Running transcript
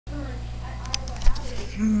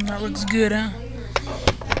That looks good, huh?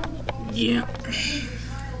 Yeah.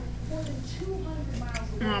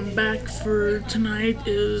 Back for tonight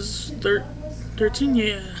is 13,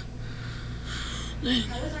 yeah. Dang.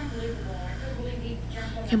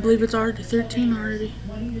 Can't believe it's already 13 already.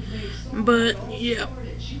 But, yeah.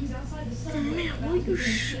 Man, will you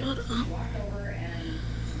shut up?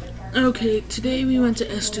 Okay, today we went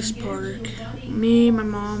to Estes Park. Me, my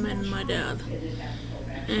mom, and my dad.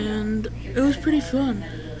 And it was pretty fun.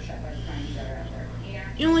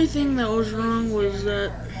 The only thing that was wrong was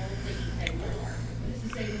that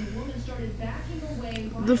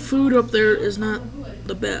the food up there is not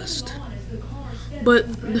the best.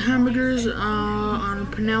 But the hamburgers on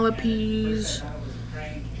Penelope's,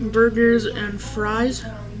 burgers, and fries,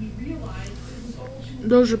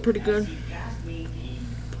 those are pretty good.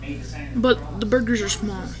 But the burgers are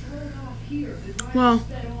small. Well,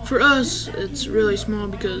 for us, it's really small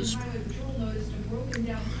because,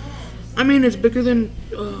 I mean, it's bigger than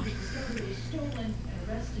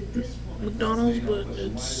McDonald's, but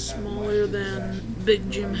it's smaller than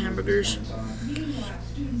Big Jim hamburgers.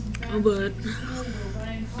 But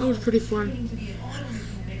it was pretty fun.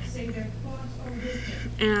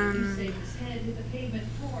 And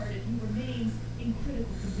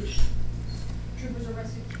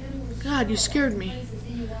God, you scared me.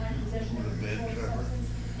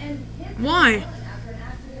 Why?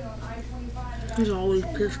 He's always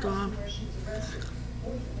pissed off.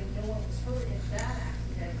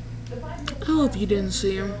 I hope you didn't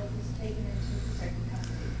see him.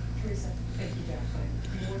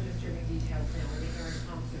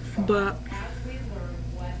 But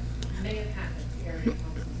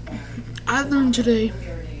I learned today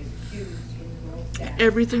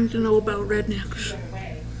everything to know about rednecks.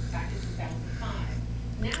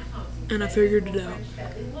 And I figured it out.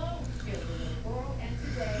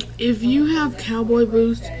 If you have cowboy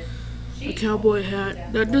boots, a cowboy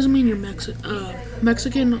hat, that doesn't mean you're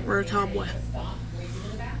Mexican or a cowboy.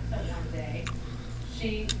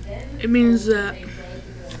 It means that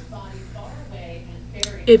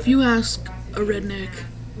if you ask a redneck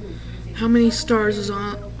how many stars is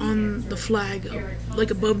on the flag,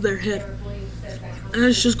 like above their head, and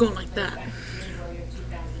it's just going like that,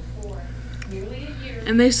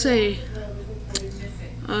 and they say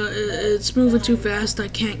it's moving too fast, I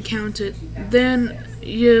can't count it, then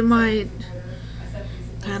you might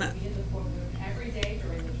kind of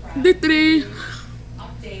victory.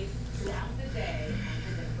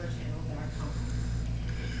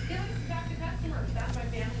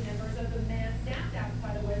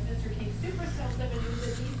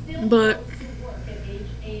 But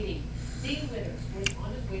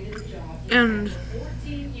and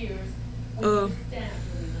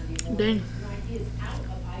dang.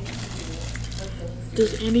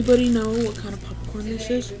 Does anybody know what kind of popcorn this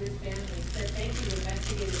is?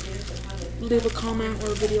 Leave a comment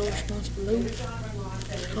or a video response below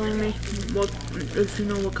telling me if you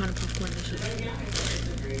know what kind of popcorn this is.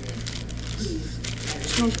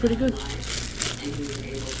 Smells pretty good.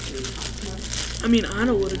 I mean, I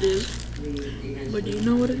know what it is, but do you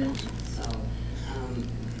know what it is?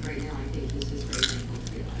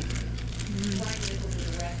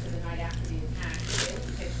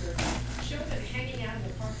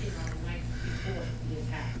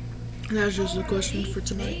 That's just a question for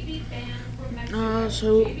tonight.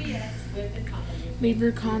 So leave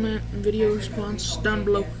your comment and video response down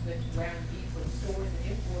below.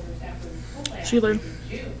 See you later.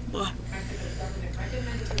 Bye.